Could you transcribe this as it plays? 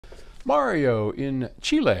Mario in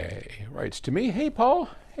Chile writes to me, "Hey Paul,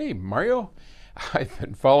 hey Mario, I've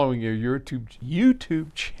been following your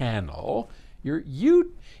YouTube channel, your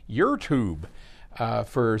YouTube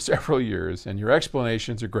for several years, and your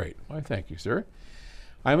explanations are great." Why, thank you, sir.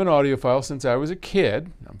 I'm an audiophile since I was a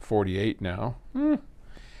kid. I'm 48 now.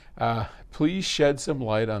 Please shed some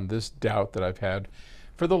light on this doubt that I've had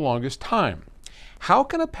for the longest time. How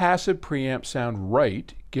can a passive preamp sound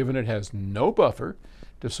right given it has no buffer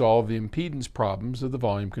to solve the impedance problems of the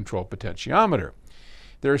volume control potentiometer?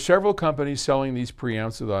 There are several companies selling these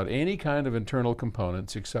preamps without any kind of internal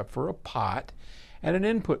components except for a pot and an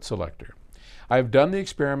input selector. I've done the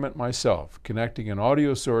experiment myself, connecting an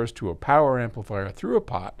audio source to a power amplifier through a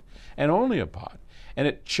pot, and only a pot, and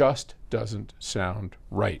it just doesn't sound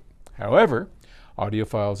right. However,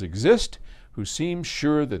 audiophiles exist who seem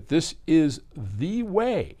sure that this is the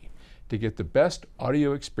way to get the best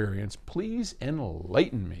audio experience. Please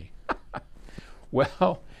enlighten me.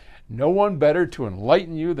 Well, no one better to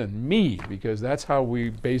enlighten you than me, because that's how we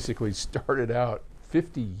basically started out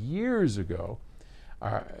 50 years ago,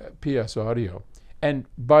 PS Audio. And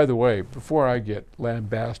by the way, before I get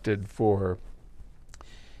lambasted for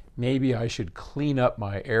maybe I should clean up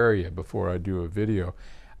my area before I do a video,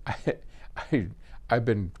 I've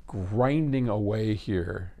been grinding away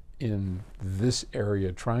here in this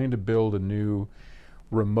area trying to build a new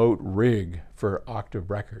remote rig for Octave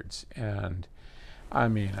Records. And I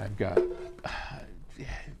mean, I've got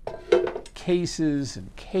cases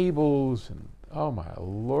and cables and oh my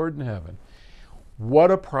Lord in heaven.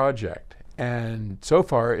 What a project. And so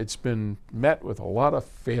far it's been met with a lot of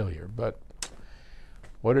failure. But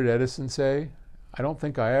what did Edison say? I don't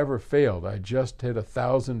think I ever failed. I just hit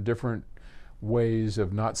 1,000 different ways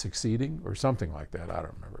of not succeeding, or something like that. I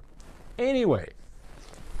don't remember. Anyway,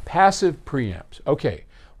 passive preamps. Okay,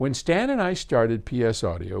 when Stan and I started PS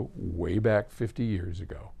Audio way back 50 years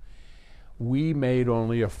ago, we made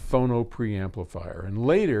only a phono preamplifier, and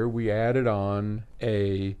later we added on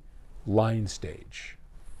a line stage,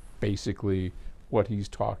 basically what he's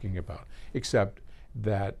talking about, except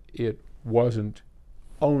that it wasn't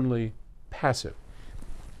only passive.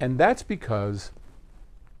 And that's because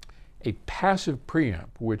a passive preamp,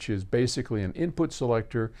 which is basically an input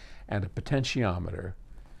selector and a potentiometer,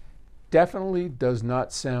 definitely does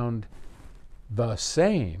not sound the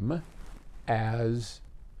same as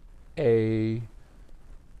a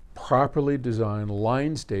properly designed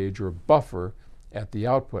line stage or buffer at the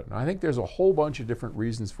output. And I think there's a whole bunch of different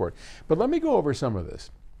reasons for it. But let me go over some of this.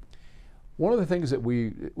 One of the things that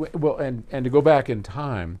and to go back in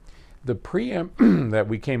time, the preamp that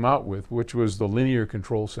we came out with, which was the linear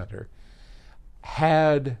control center,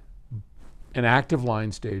 had an active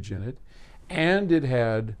line stage in it, and it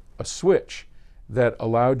had a switch that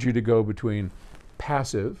allowed you to go between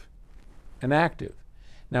passive and active.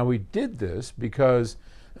 Now, we did this because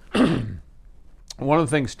one of the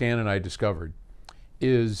things Stan and I discovered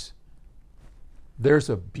is there's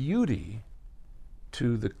a beauty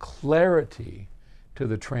to the clarity, to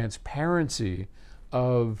the transparency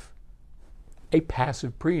of a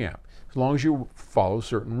passive preamp, as long as you follow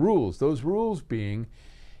certain rules. Those rules being,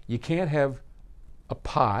 you can't have a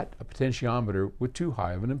pot, a potentiometer, with too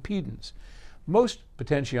high of an impedance. Most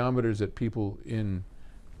potentiometers that people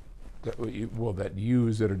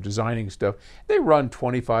that are designing stuff, they run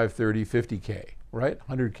 25, 30, 50K, right?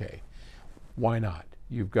 100K. Why not?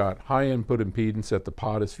 You've got high input impedance that the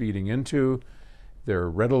pot is feeding into. They're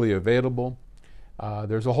readily available.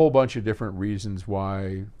 There's a whole bunch of different reasons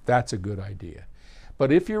why that's a good idea.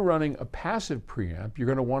 But if you're running a passive preamp, you're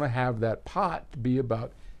going to want to have that pot to be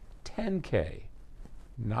about 10K,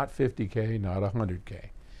 not 50K, not 100K.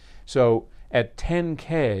 So at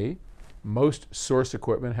 10K, most source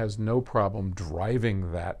equipment has no problem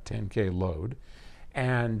driving that 10K load,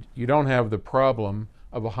 and you don't have the problem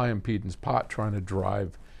of a high impedance pot trying to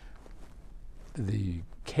drive the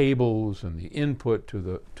cables and the input to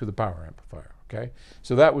the power amplifier. Okay,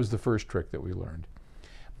 so that was the first trick that we learned.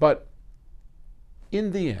 But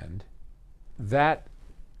in the end, that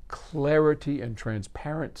clarity and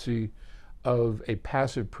transparency of a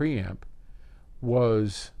passive preamp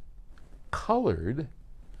was colored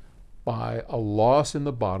by a loss in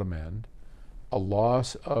the bottom end, a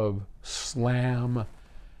loss of slam,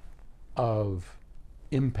 of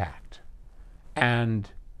impact. And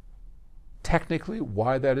technically,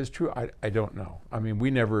 why that is true, I don't know. I mean, we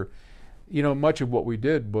never, much of what we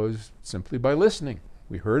did was simply by listening.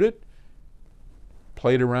 We heard it,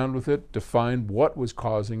 played around with it, defined what was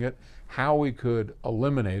causing it, how we could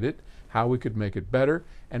eliminate it, how we could make it better,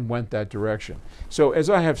 and went that direction. So as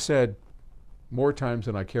I have said more times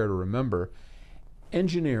than I care to remember,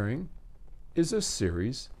 engineering is a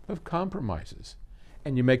series of compromises.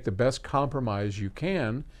 And you make the best compromise you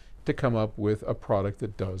can to come up with a product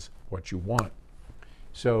that does what you want.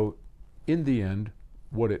 So in the end,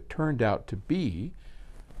 what it turned out to be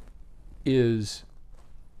is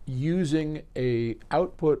using a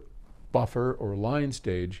output buffer or line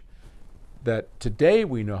stage that today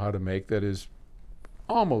we know how to make that is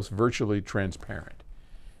almost virtually transparent.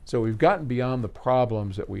 So we've gotten beyond the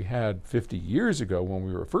problems that we had 50 years ago when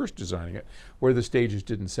we were first designing it, where the stages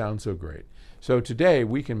didn't sound so great. So today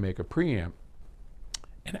we can make a preamp,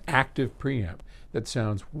 an active preamp, that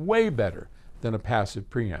sounds way better than a passive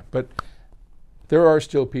preamp. But there are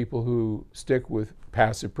still people who stick with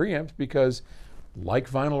passive preamps because, like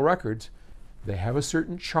vinyl records, they have a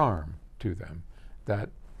certain charm to them that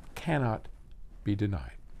cannot be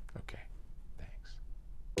denied. Okay,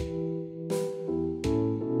 thanks.